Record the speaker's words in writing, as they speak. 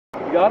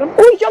You got him?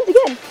 Oh, he jumped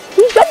again.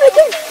 He's jumping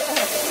again.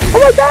 Oh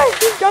my god,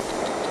 he jumped.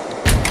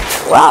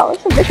 Wow,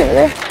 there's some fish over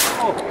there.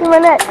 Oh, in my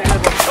net.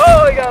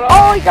 Oh, he got off.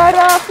 Oh, he got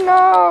off.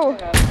 No.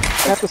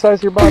 Half the size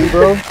of your body,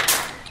 bro.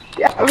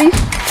 Yeah, at least.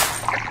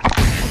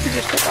 He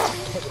just took off.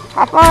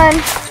 Have fun.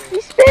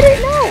 He spit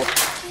it. No.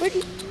 Where'd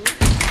he?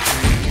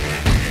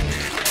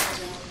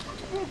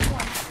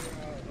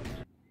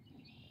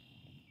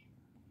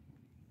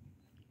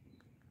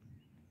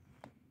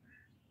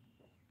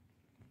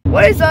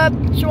 What is up,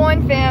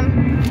 Shoreline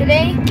fam?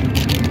 Today,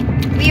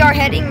 we are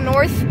heading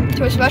north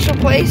to a special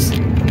place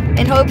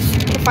in hopes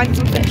to find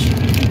some fish.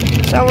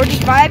 So we're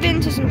just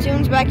vibing to some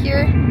tunes back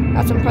here.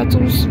 Got some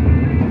pretzels.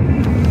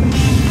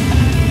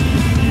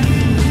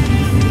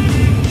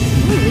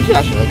 This is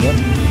actually really good.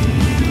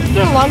 It's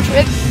been a long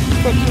trip,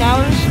 14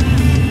 hours.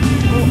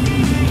 Well,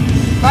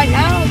 right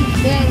now,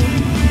 it's been,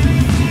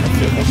 let's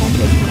see if I can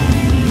take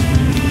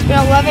it. It's been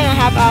 11 and a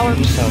half hours,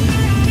 so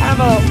kind of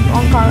a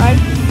long car ride.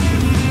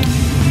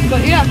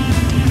 But yeah,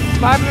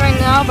 vibing right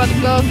now, about to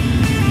go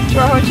to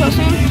our hotel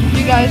soon. See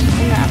you guys in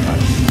the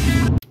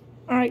after.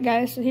 Alright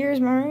guys, so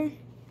here's my room.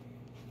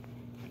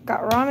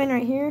 Got ramen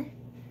right here.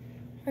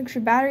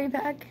 Extra battery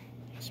pack.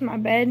 This is my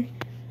bed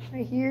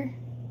right here.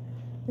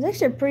 It's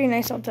actually a pretty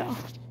nice hotel.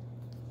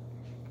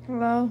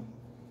 Hello.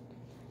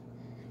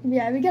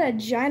 Yeah, we got a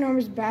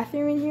ginormous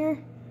bathroom in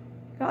here.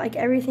 Got like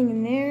everything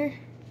in there.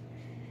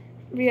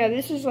 But yeah,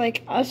 this is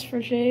like us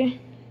for today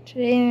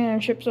and our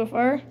trip so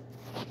far.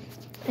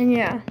 And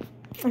yeah,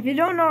 if you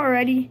don't know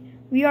already,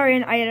 we are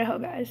in Idaho,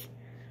 guys.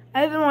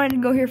 I've been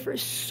wanting to go here for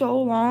so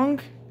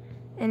long,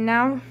 and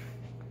now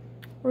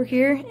we're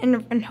here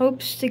in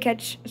hopes to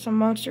catch some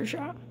monster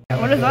trout.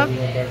 What is up?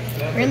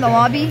 We're in the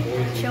lobby,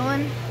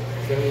 chilling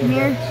in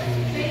here.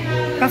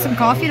 Got some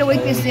coffee to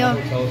wake us up.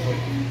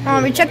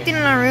 We checked in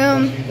our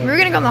room. We were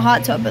gonna go in the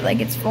hot tub, but like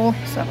it's full,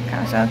 so it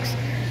kind of sucks.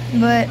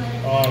 But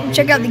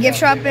check out the gift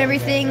shop and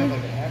everything.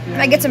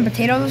 Might get some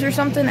potatoes or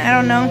something. I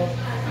don't know.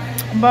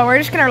 But we're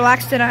just gonna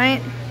relax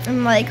tonight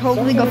and like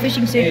hopefully go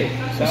fishing soon.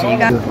 So see you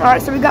guys.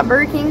 Alright, so we got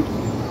Burger King.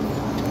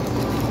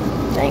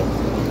 Dang.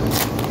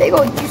 Big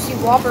old juicy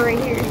Whopper right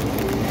here.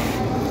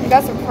 We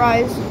got some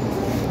fries.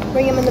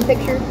 Bring them in the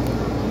picture.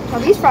 Now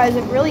these fries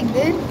look really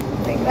good.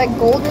 Like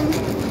golden.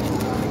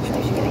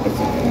 Actually gonna get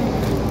some here.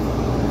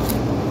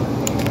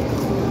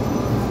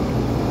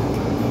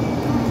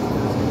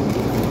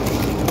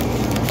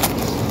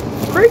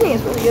 Burger King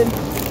is really good.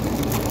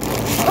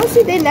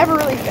 Honestly, they never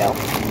really fail.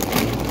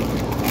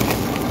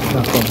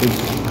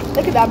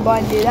 Look at that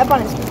bun, dude. That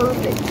bun is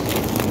perfect.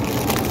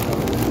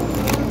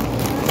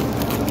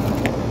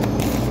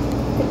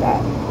 Look at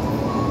that.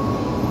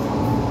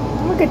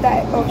 Look at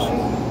that. Oh,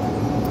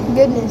 shoot.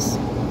 Goodness.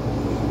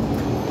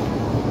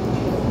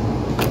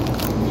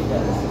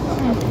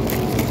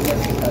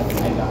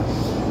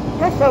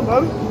 That's so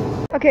good.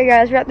 Okay,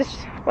 guys, we're at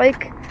this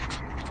lake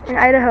in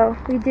Idaho.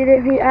 We did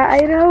it at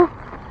Idaho.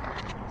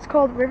 It's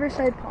called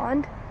Riverside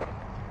Pond.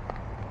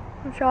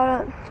 Shout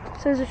out.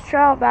 So there's this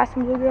trout,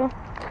 Bassin bluegill.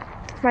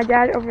 My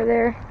dad over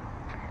there.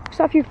 We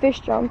saw a few fish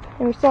jump,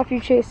 and we saw a few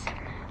chase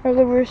our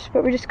lures,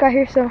 but we just got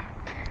here, so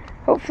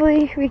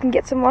hopefully we can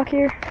get some luck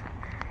here.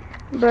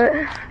 But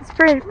it's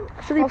really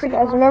pretty.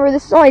 Guys, remember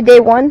this is only day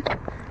 1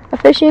 of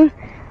fishing.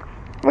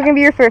 We're gonna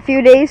be here for a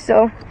few days,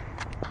 so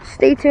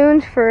stay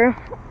tuned for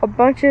a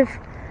bunch of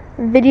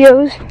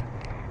videos.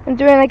 I'm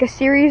doing like a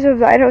series of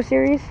the Idaho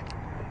series,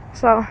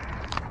 so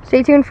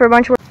stay tuned for a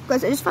bunch of.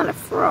 Guys, I just found a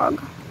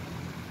frog.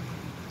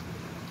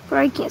 But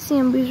I can't see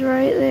him, but he's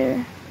right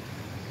there.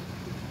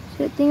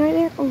 See that thing right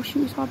there? Oh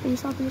shoot, he's hopping,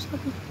 he's hopping, he's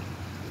hopping.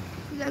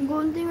 See that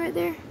golden thing right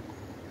there?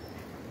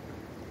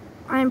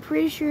 I am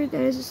pretty sure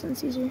that is a sun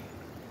Caesar.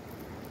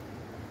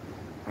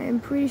 I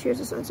am pretty sure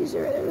it's a sun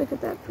Caesar right there. Look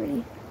at that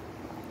pretty.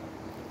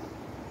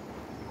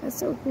 That's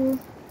so cool.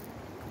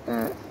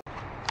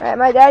 Alright,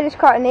 my dad just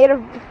caught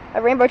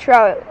a rainbow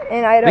trout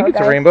in Idaho. I think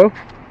it's a rainbow.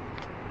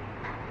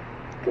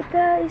 Look at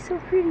that, he's so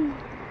pretty.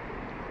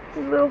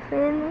 His little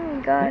fin, oh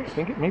my gosh. I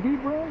think it maybe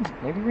brown,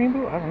 maybe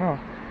rainbow, I don't know.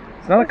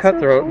 It's not a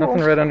cutthroat, so cool.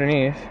 Nothing red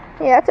underneath.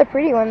 Yeah, that's a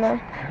pretty one though.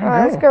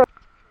 Let's go.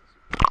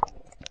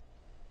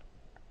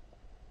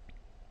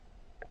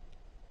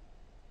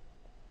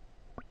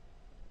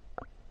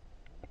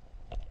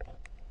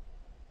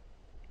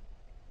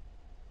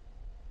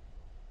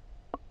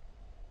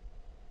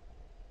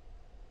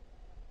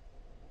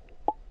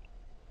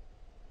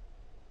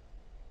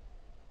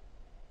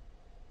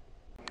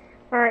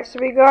 Alright, so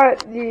we got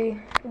the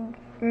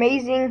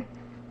amazing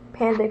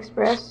Panda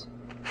Express.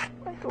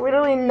 Like,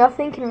 literally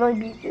nothing can really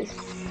beat this.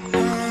 I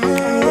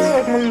mean, this is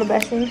like one of the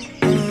best things.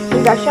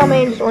 We got chow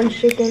mein, just orange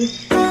chicken,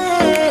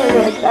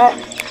 like that.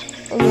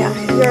 And yeah,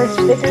 these are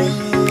stickers.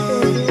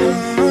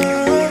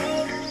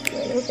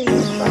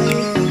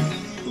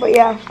 But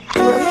yeah,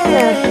 we're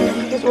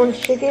gonna eat this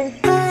orange chicken.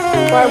 So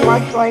I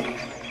watched like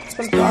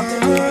some soccer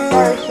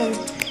or some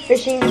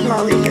fishing, do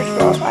some research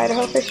about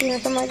Idaho fishing or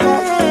something like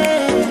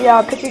that. Yeah,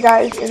 I'll catch you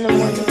guys in the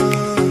morning.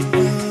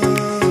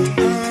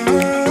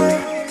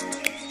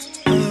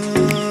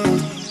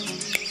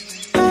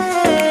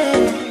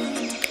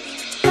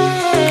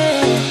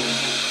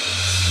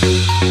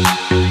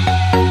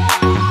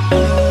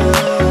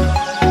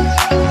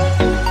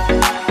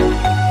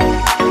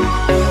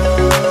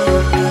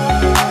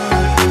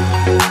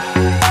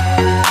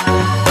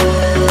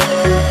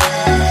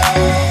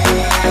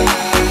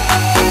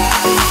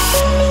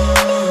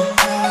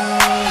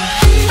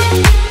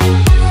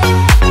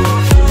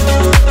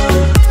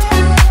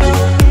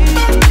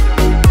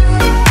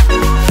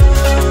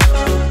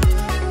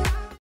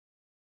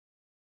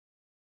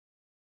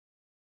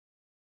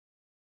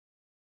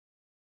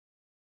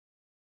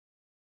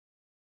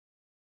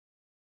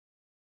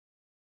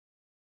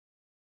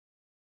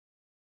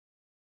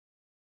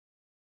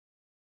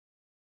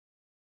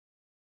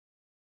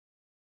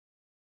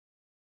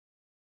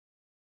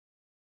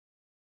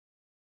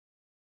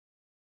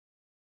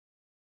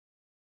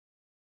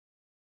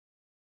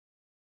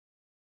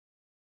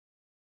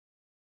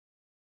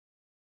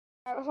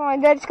 Alright, so my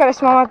dad just got a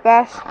smallmouth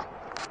bass.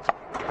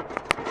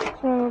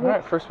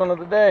 Alright, first one of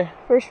the day.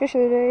 First fish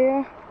of the day,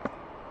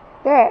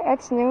 yeah.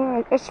 That's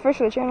new. That's the first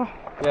of the channel.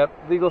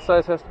 Yep, legal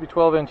size has to be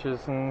 12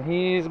 inches, and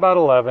he's about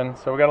 11,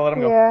 so we gotta let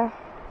him go. Yeah.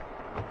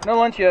 No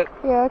lunch yet.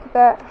 Yeah, look at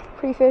that.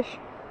 Pretty fish.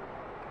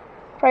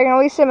 Probably gonna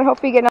release him and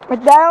hopefully get my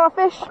dad on a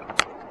fish.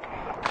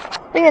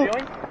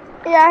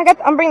 Yeah,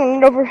 I'm bringing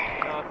it over. No,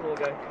 it's a little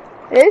guy.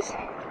 It is?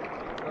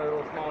 Another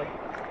little smallie.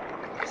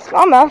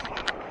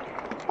 Smallmouth?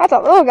 That's a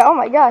little guy. Oh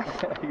my gosh.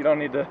 You don't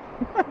need to.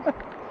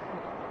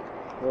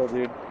 Little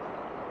dude.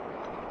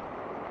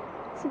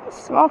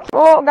 Small.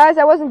 Well, guys,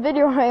 I wasn't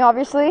videoing,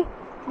 obviously,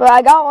 but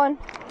I got one.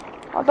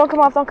 Oh, don't come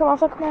off, don't come off,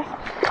 don't come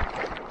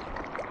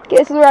off. Get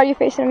this lure out of your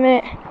face in a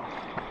minute.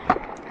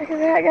 Look at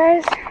that,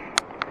 guys.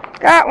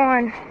 Got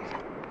one.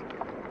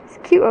 It's a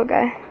cute little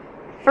guy.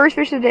 First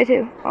fish of the day,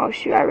 too. Oh,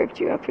 shoot, I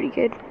ripped you up pretty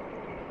good.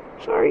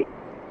 Sorry.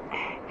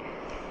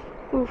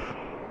 Oof.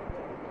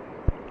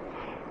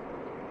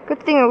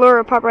 Good thing the lure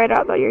will pop right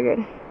out, though. You're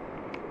good.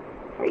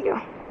 There you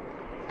go.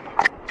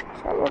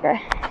 Sorry, little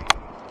guy.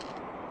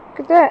 Look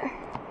at that.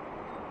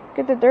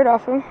 Get the dirt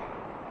off him.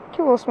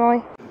 Cute little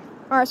smallie.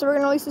 Alright, so we're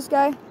gonna release this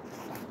guy.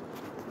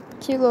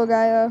 Cute little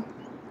guy, though.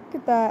 Look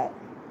at that.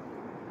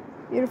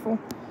 Beautiful.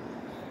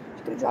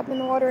 Just gonna drop him in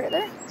the water right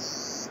there.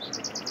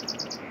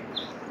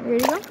 There you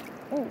go.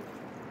 Oh.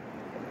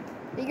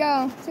 There you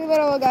go. See the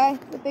little guy,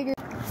 the bigger.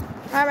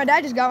 Alright, my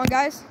dad just got one,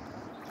 guys.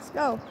 Let's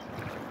go.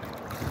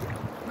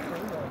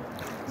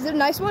 Is it a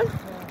nice one?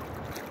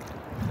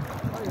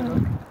 Yeah.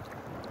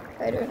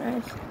 I do,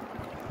 nice.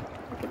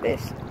 Look at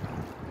this.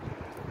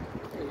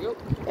 There you go.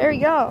 There we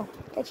go.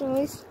 Catch and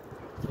release.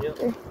 Yep.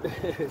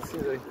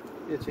 Seems like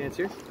a chance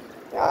here.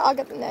 Yeah, I'll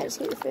get the net. Just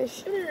get the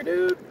fish. Come here,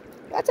 dude.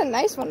 That's a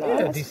nice one, though.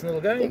 Yeah, That's decent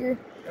little guy. Bigger.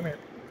 Come here.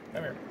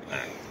 Come here.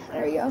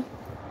 There we go.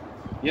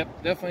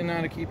 Yep, definitely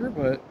not a keeper,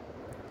 but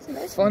It's a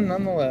nice fun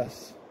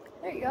nonetheless.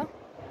 There you go.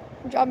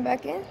 Drop him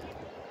back in.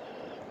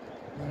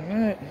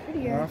 Alright,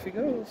 off he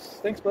goes.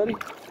 Thanks, buddy.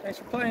 Thanks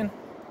for playing.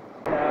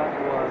 Yeah,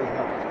 it was.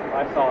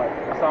 I saw it.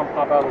 I saw him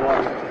pop out of the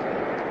water.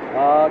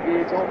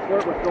 Gabe, don't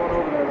flirt with going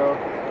over there, though.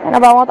 I know,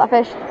 but I want that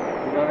fish. You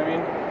know what I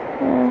mean?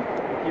 Yeah.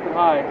 Keep it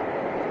high.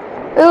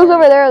 It was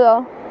over there,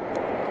 though.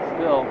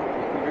 Still,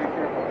 just be very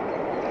careful.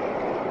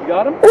 You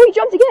got him? Oh, he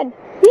jumped again.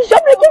 He's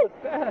jumping again.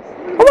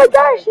 Oh my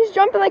gosh, he's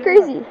jumping like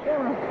crazy.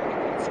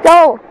 Let's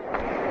go.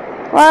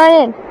 Run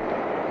in.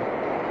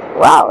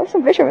 Wow, there's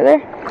some fish over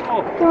there.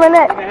 Oh, in my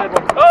net.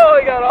 Oh,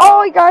 he got off.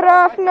 Oh, he got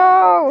off.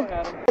 No.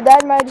 My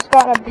dad might have just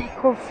gotten a big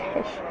old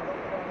fish.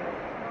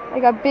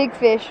 Like a big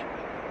fish.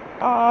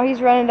 Oh, he's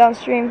running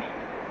downstream.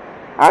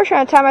 I was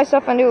trying to tie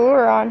myself a new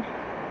lure on.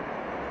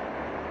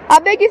 How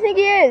big do you think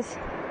he is?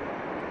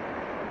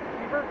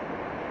 Keeper?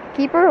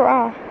 Keeper?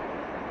 Wow.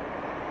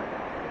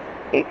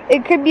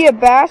 It could be a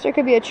bass or it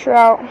could be a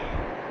trout.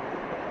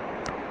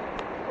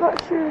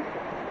 Not sure.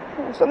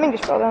 Something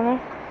just fell down there.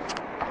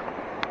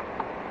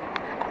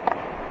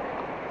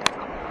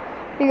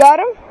 You got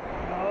him?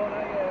 No,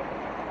 not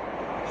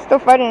yet. Still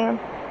fighting him.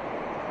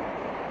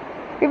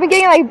 We've been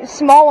getting like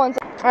small ones.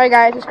 Alright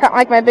guys, just caught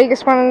like my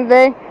biggest one of the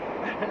day.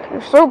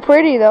 They're so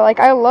pretty though. Like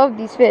I love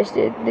these fish,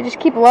 dude. They just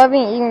keep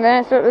loving eating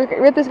that. So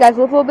rip this guy's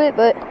lip a little bit,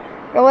 but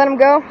gonna let him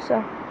go.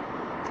 So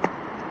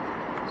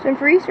swim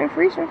free, swim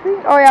free, swim free.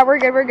 Oh yeah, we're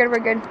good, we're good, we're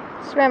good.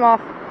 Swim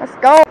off. Let's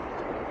go.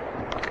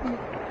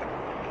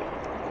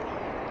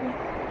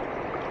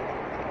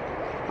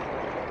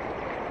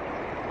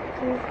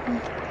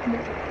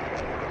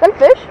 Is that a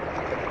fish?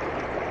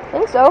 I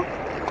think so.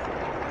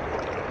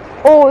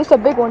 Oh, this is a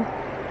big one.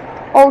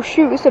 Oh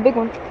shoot, this is a big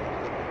one.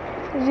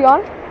 Is he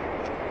on?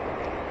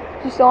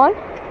 Is he still on?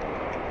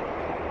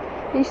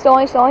 He's still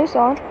on, he's still on, he's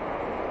still on.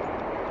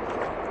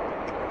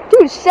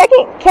 Dude,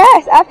 second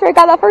cast after I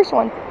got that first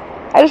one.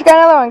 I just got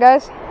another one,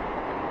 guys.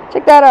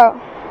 Check that out.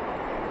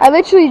 I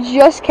literally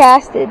just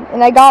casted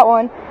and I got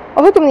one.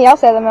 I'll hook him in the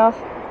outside of the mouth.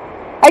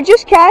 I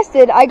just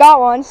casted, I got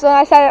one, so then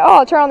I decided, oh,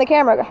 I'll turn on the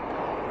camera.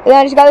 And then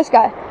I just got this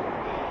guy.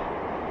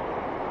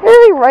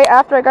 Literally right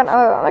after I got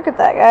another one. Look at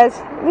that,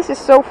 guys. This is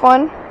so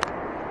fun.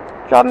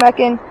 Drop him back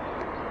in.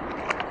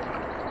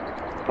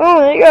 Oh,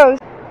 there he goes.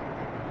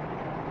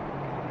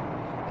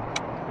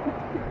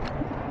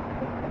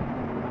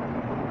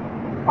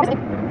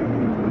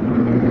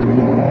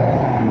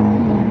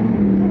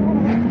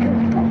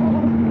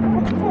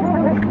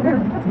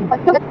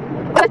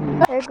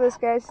 Look at this,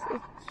 guys.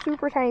 It's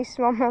super tiny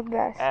smallmouth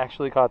bass.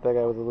 Actually caught that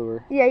guy with a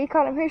lure. Yeah, you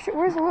caught him. Here,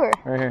 where's the lure?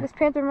 Right here. This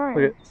panther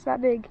marlin. It's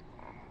that big.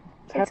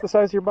 It's half the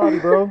size of your body,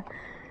 bro.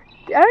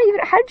 I don't even.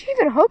 How did you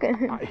even hook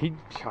him? I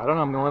don't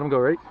know. I'm gonna let him go,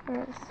 right?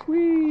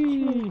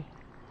 Sweet.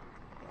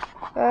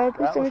 Oh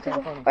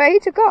yeah, he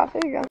took off.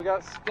 There you go. We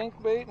got stink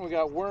bait and we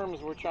got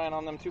worms. We're trying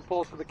on them 2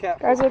 poles for the cat.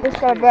 Guys, look, this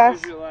got a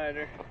bass.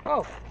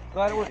 Oh,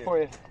 glad it worked for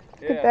you.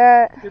 Look at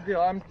that. Good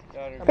deal. I'm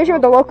Fishing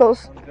with the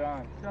locals. I'm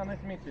John. John, nice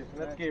to meet you.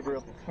 That's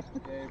Gabriel.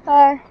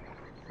 Hi.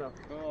 So,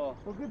 cool.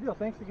 Well, good deal.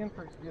 Thanks again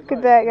for. Look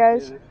at that,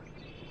 guys.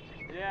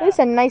 Yeah. This is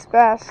a nice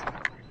bass.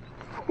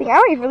 I think I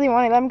don't even really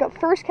want to let him go.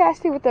 First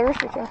cast with the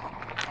wrist.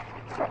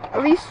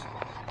 Release.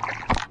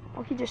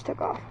 Oh, he just took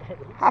off.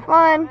 Have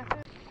fun.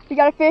 We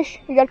got a fish.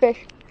 We got a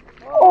fish.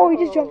 Oh, he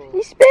just jumped.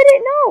 He spit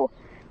it. No.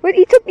 But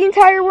he took the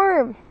entire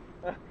worm.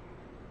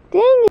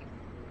 Dang it.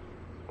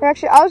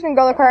 Actually, I was gonna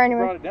go to the car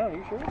anyway. Brought it down. Are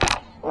you sure?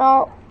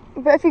 No.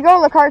 But if you go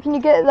to the car, can you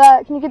get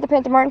that? Can you get the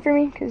Panther Martin for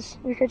me? Because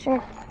you're catching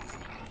a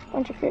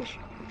bunch of fish.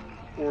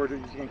 Or are you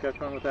just gonna catch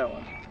one with that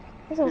one?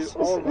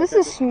 This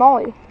is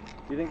smallie.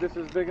 You think this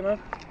is big enough?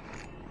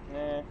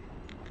 Nah.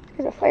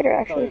 He's a fighter,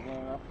 actually.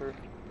 Probably enough for...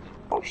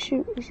 Oh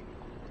shoot! He's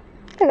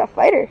a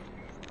fighter.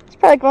 It's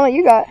probably like one that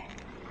you got.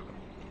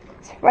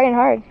 It's fighting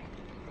hard.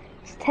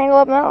 Just tangle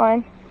up in that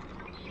line.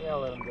 Yeah, I'll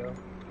let him go.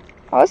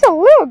 Oh, it's a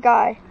little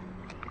guy.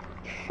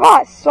 He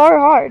fought so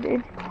hard,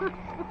 dude.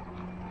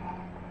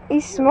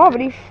 He's small, but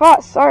he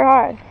fought so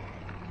hard.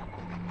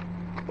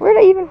 Where'd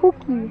I even hook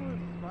you?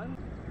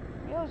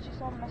 Reel's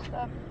just all messed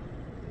up.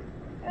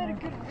 If I had a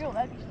good reel,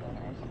 that'd be so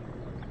nice.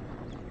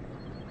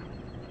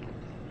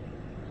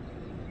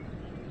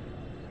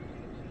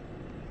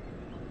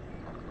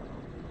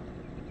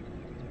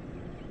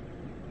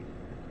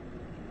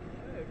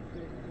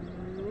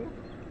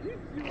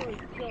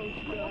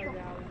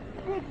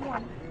 Big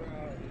one.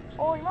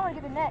 Oh, you might want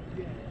to get the net.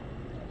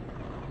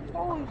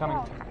 Holy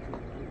cow.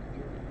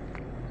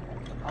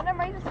 Oh, never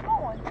mind, he's a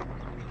small one.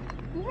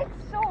 He hit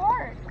so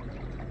hard.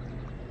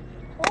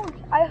 Holy,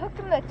 I hooked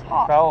him in the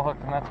top. Foul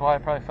hooked him, that's why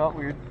it probably felt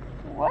weird.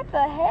 What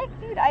the heck,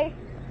 dude?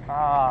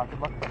 Good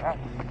luck with that.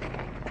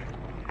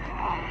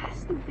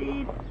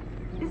 Stupid.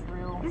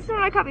 This is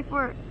what I caught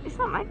before. It's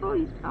not my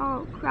fault.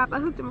 Oh, crap. I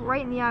hooked him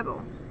right in the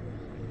eyeball.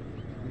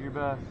 Do your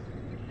best.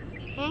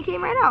 And he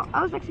came right out.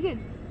 I was actually good.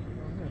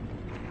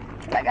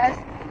 Alright, guys.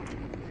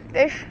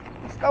 Fish.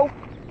 Let's go.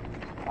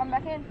 Come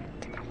back in.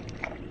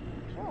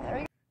 Oh, there we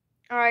go.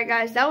 Alright,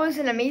 guys. That was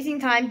an amazing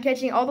time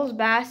catching all those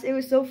bass. It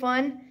was so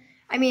fun.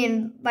 I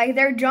mean, like,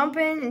 they're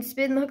jumping and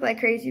spinning the hook like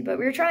crazy, but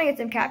we were trying to get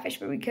some catfish,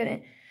 but we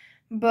couldn't.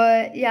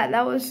 But, yeah,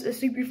 that was a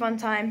super fun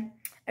time.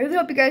 I really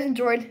hope you guys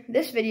enjoyed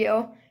this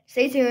video.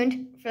 Stay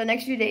tuned for the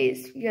next few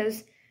days,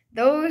 because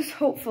those,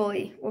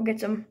 hopefully, will get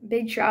some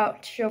big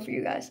trout to show for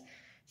you guys.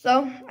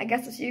 So, I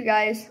guess I'll see you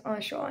guys on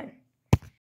the shoreline.